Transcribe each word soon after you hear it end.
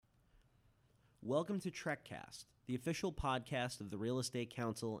Welcome to TrekCast, the official podcast of the Real Estate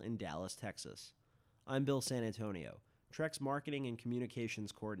Council in Dallas, Texas. I'm Bill San Antonio, Trek's Marketing and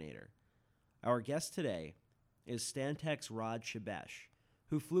Communications Coordinator. Our guest today is Stantec's Rod Shabesh,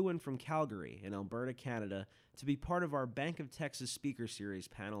 who flew in from Calgary in Alberta, Canada, to be part of our Bank of Texas Speaker Series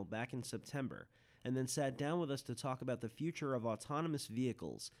panel back in September, and then sat down with us to talk about the future of autonomous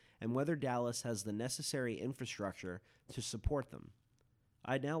vehicles and whether Dallas has the necessary infrastructure to support them.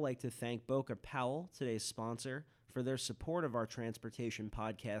 I'd now like to thank Boca Powell, today's sponsor, for their support of our transportation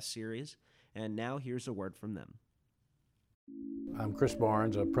podcast series, and now here's a word from them. I'm Chris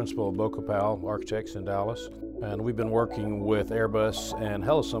Barnes, a principal of Boca Powell Architects in Dallas, and we've been working with Airbus and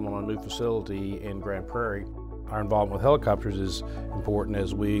Helisum on a new facility in Grand Prairie. Our involvement with helicopters is important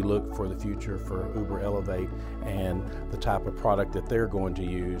as we look for the future for Uber Elevate and the type of product that they're going to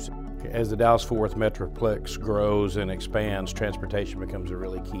use. As the Dallas-Fort Worth Metroplex grows and expands, transportation becomes a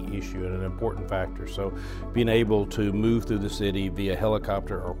really key issue and an important factor. So being able to move through the city via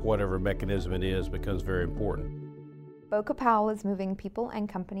helicopter or whatever mechanism it is becomes very important. Boca Powell is moving people and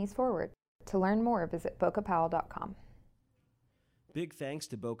companies forward. To learn more, visit bocapowell.com. Big thanks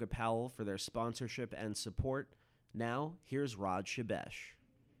to Boca Powell for their sponsorship and support. Now, here's Rod Shabesh.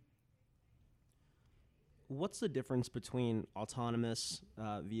 What's the difference between autonomous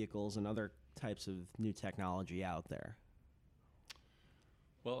vehicles and other types of new technology out there?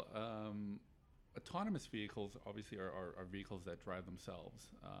 Well, autonomous vehicles obviously are vehicles that drive themselves,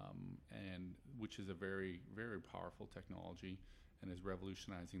 and which is a very, very powerful technology and is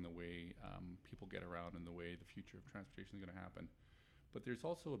revolutionizing the way people get around and the way the future of transportation is going to happen. But there's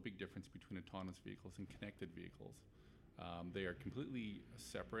also a big difference between autonomous vehicles and connected vehicles. They are completely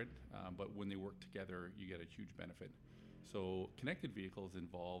separate, but when they work together, you get a huge benefit. So connected vehicles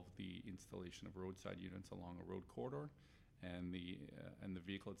involve the installation of roadside units along a road corridor, and the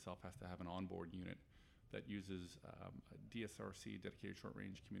vehicle itself has to have an onboard unit that uses a DSRC, dedicated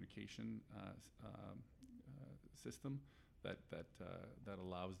short-range communication system that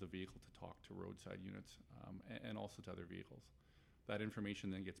allows the vehicle to talk to roadside units and also to other vehicles. That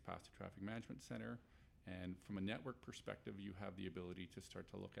information then gets passed to Traffic Management Center. And from a network perspective, you have the ability to start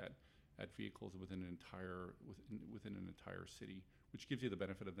to look at vehicles within an entire city, which gives you the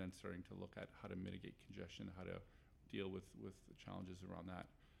benefit of then starting to look at how to mitigate congestion, how to deal with the challenges around that.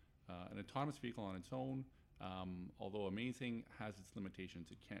 An autonomous vehicle on its own, although amazing, has its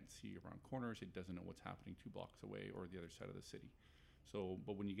limitations. It can't see around corners. It doesn't know what's happening 2 blocks away or the other side of the city. So,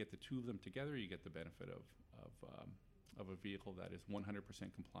 but when you get the two of them together, you get the benefit of a vehicle that is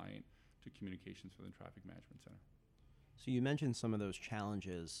 100% compliant to communications for the Traffic Management Center. So you mentioned some of those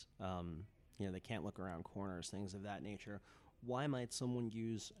challenges. They can't look around corners, things of that nature. Why might someone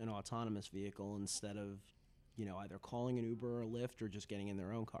use an autonomous vehicle instead of, either calling an Uber or a Lyft or just getting in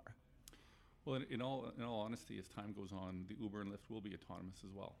their own car? Well, in all honesty, as time goes on, the Uber and Lyft will be autonomous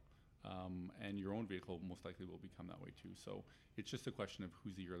as well. And your own vehicle most likely will become that way too. So it's just a question of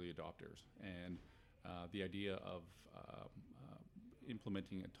who's the early adopters. And the idea of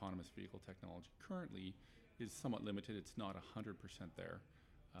implementing autonomous vehicle technology currently is somewhat limited. It's not 100% there.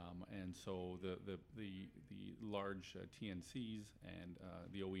 And so the large TNCs and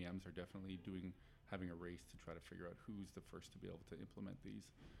the OEMs are definitely having a race to try to figure out who's the first to be able to implement these.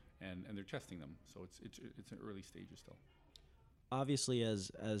 And they're testing them. So it's in early stages still. Obviously,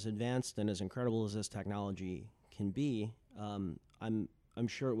 as advanced and as incredible as this technology can be, I'm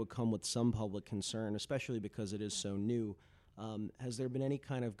sure it would come with some public concern, especially because it is so new. Has there been any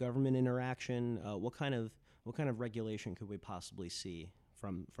kind of government interaction? What kind of regulation could we possibly see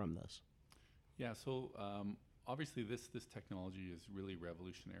from this? Yeah, so obviously this technology is really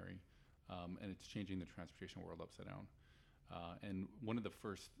revolutionary, and it's changing the transportation world upside down. And one of the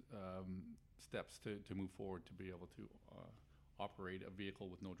first steps to move forward to be able to operate a vehicle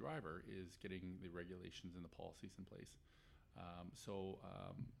with no driver is getting the regulations and the policies in place. So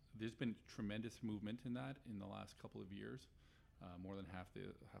there's been tremendous movement in that in the last couple of years. More than half the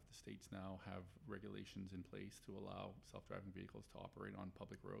states now have regulations in place to allow self-driving vehicles to operate on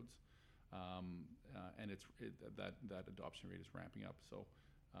public roads, and that adoption rate is ramping up. So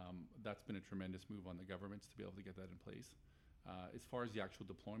that's been a tremendous move on the governments to be able to get that in place. As far as the actual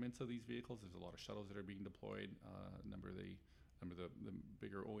deployments of these vehicles, there's a lot of shuttles that are being deployed. A number of the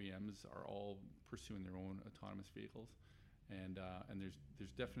bigger OEMs are all pursuing their own autonomous vehicles. And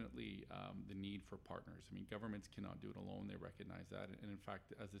there's definitely the need for partners. I mean, governments cannot do it alone. They recognize that. And in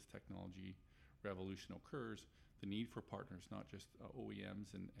fact, as this technology revolution occurs, the need for partners, not just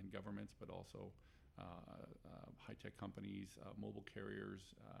OEMs and governments, but also high-tech companies, mobile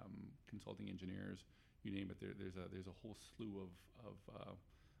carriers, consulting engineers, you name it. There's a whole slew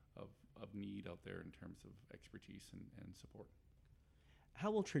of need out there in terms of expertise and support.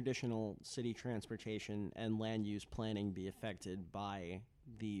 How will traditional city transportation and land use planning be affected by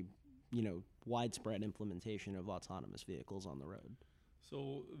the, widespread implementation of autonomous vehicles on the road?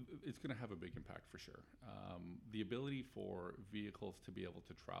 So it's going to have a big impact for sure. The ability for vehicles to be able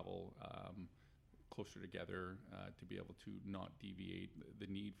to travel closer together, to be able to not deviate, the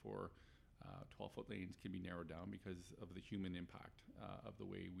need for 12-foot lanes can be narrowed down because of the human impact of the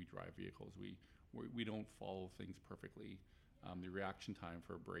way we drive vehicles. We don't follow things perfectly. The reaction time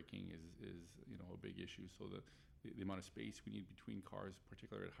for braking is a big issue. So the amount of space we need between cars,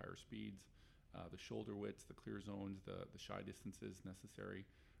 particularly at higher speeds, the shoulder widths, the clear zones, the shy distances necessary,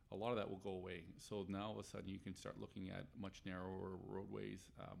 a lot of that will go away. So now all of a sudden you can start looking at much narrower roadways,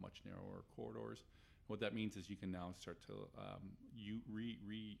 much narrower corridors. What that means is you can now start to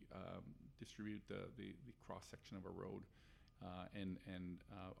distribute the cross section of a road and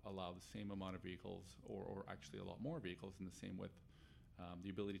allow the same amount of vehicles, or actually a lot more vehicles in the same width. The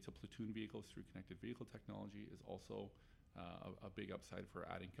ability to platoon vehicles through connected vehicle technology is also a big upside for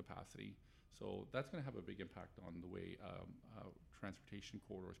adding capacity. So that's going to have a big impact on the way transportation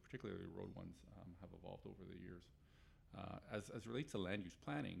corridors, particularly road ones, have evolved over the years. As relates to land use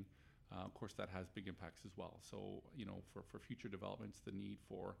planning, of course, that has big impacts as well. So, for future developments, the need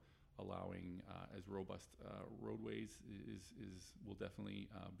for allowing as robust roadways will definitely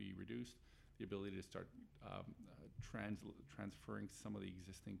be reduced. The ability to start transferring some of the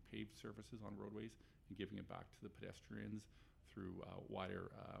existing paved surfaces on roadways and giving it back to the pedestrians through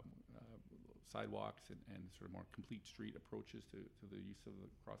wider sidewalks and sort of more complete street approaches to the use of the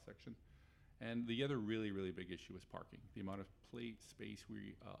cross section. And the other really, really big issue is parking. The amount of plate space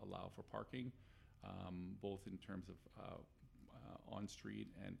we allow for parking, both in terms of on-street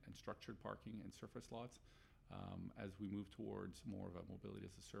and structured parking and surface lots. As we move towards more of a mobility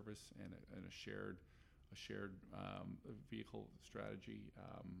as a service and a shared vehicle strategy,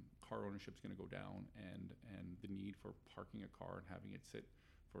 car ownership is going to go down, and the need for parking a car and having it sit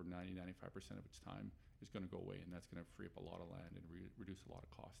for 90-95% of its time is going to go away, and that's going to free up a lot of land and reduce a lot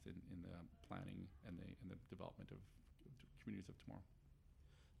of cost in the planning and the development of communities of tomorrow.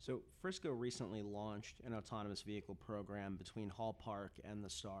 So Frisco recently launched an autonomous vehicle program between Hall Park and the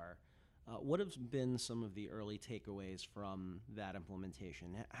STAR. What have been some of the early takeaways from that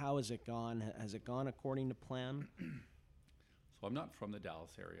implementation? How has it gone? Has it gone according to plan? So I'm not from the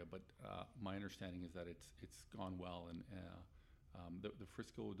Dallas area, but my understanding is that it's gone well, and the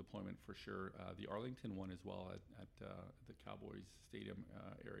Frisco deployment for sure. The Arlington one as well at the Cowboys Stadium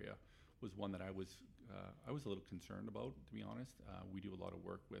area was one that I was a little concerned about, to be honest. We do a lot of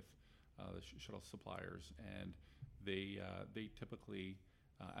work with the shuttle suppliers, and they typically,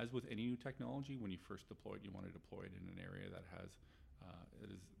 as with any new technology, when you first deploy it, you want to deploy it in an area that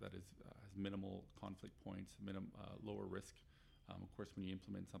has minimal conflict points, lower risk. Of course, when you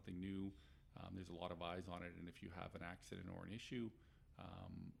implement something new, there's a lot of eyes on it, and if you have an accident or an issue,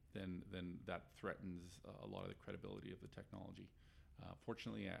 then that threatens a lot of the credibility of the technology.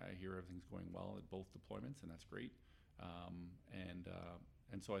 Fortunately, I hear everything's going well at both deployments, and that's great.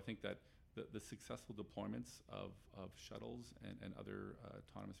 And so I think that the successful deployments of shuttles and other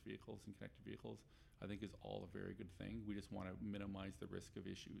autonomous vehicles and connected vehicles, I think, is all a very good thing. We just want to minimize the risk of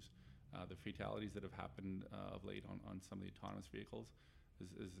issues. The fatalities that have happened of late on some of the autonomous vehicles,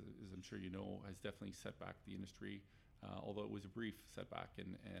 as I'm sure you know, has definitely set back the industry. Although it was a brief setback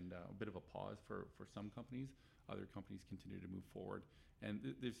and a bit of a pause for some companies, other companies continue to move forward. And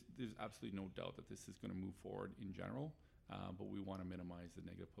there's absolutely no doubt that this is going to move forward in general, but we want to minimize the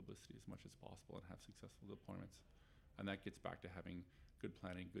negative publicity as much as possible and have successful deployments. And that gets back to having good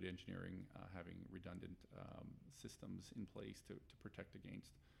planning, good engineering, having redundant systems in place to protect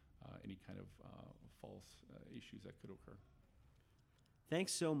against any kind of false issues that could occur.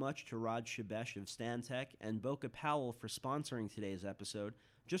 Thanks so much to Rod Shabesh of Stantec and Boca Powell for sponsoring today's episode.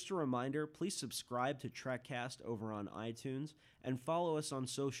 Just a reminder, please subscribe to TrekCast over on iTunes and follow us on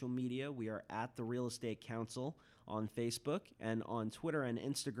social media. We are at The Real Estate Council on Facebook and on Twitter and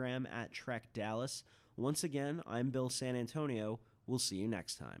Instagram at Trek Dallas. Once again, I'm Bill San Antonio. We'll see you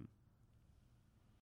next time.